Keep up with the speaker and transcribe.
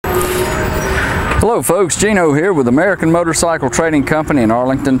Hello folks, Gino here with American Motorcycle Trading Company in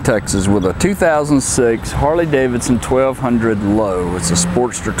Arlington, Texas with a 2006 Harley Davidson 1200 low. It's a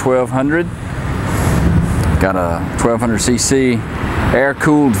Sportster 1200. Got a 1200cc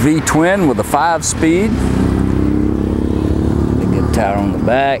air-cooled V-twin with a 5-speed. Good tire on the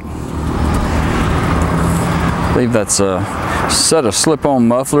back. I believe that's a set of slip-on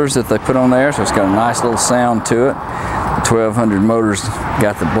mufflers that they put on there, so it's got a nice little sound to it. The 1200 motor's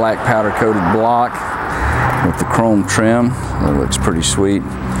got the black powder-coated block with the chrome trim. That looks pretty sweet.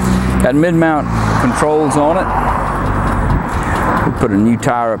 Got mid-mount controls on it. We'll put a new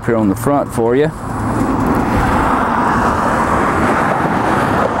tire up here on the front for you.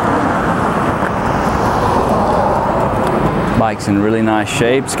 Bike's in really nice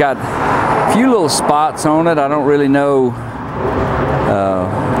shape. It's got a few little spots on it. I don't really know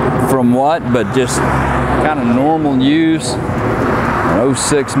from what, but just kind of normal use. An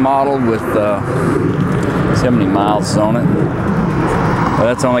 06 model with 70 miles on it. Well,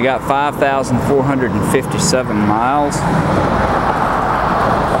 that's only got 5,457 miles.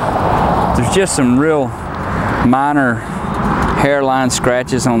 There's just some real minor hairline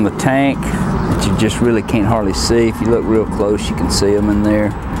scratches on the tank that you just really can't hardly see. If you look real close, you can see them in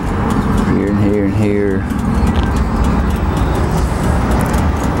there. Here and here and here.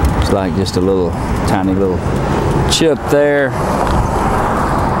 It's like just a little tiny little chip there.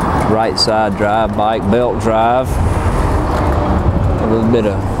 Right side drive, bike belt drive. A little bit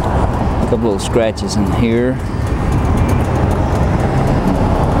of, a couple little scratches in here. A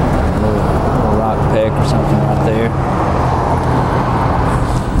little rock peck or something right there.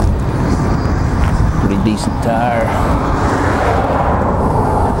 Pretty decent tire.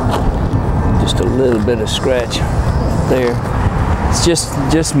 Just a little bit of scratch right there. It's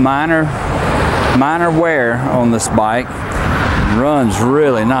just minor wear on this bike. Runs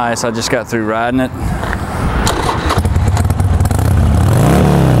really nice. I just got through riding it.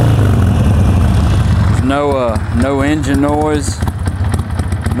 No engine noise,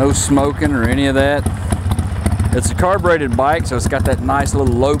 no smoking or any of that. It's a carbureted bike, so it's got that nice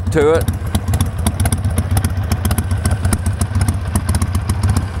little lope to it.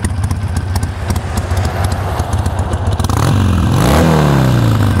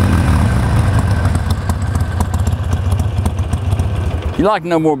 If you'd like to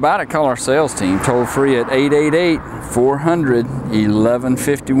know more about it, call our sales team toll free at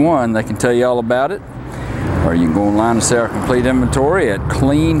 888-400-1151. They can tell you all about it. Or you can go online and see our complete inventory at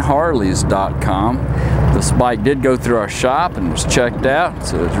cleanharleys.com. This bike did go through our shop and was checked out,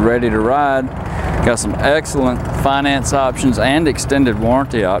 so it's ready to ride. Got some excellent finance options and extended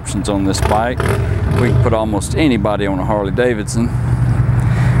warranty options on this bike. We can put almost anybody on a Harley Davidson.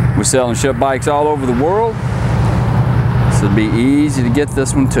 We sell and ship bikes all over the world. It'd be easy to get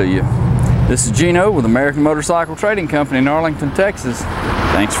this one to you. This is Gino with American Motorcycle Trading Company in Arlington, Texas.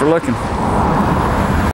 Thanks for looking.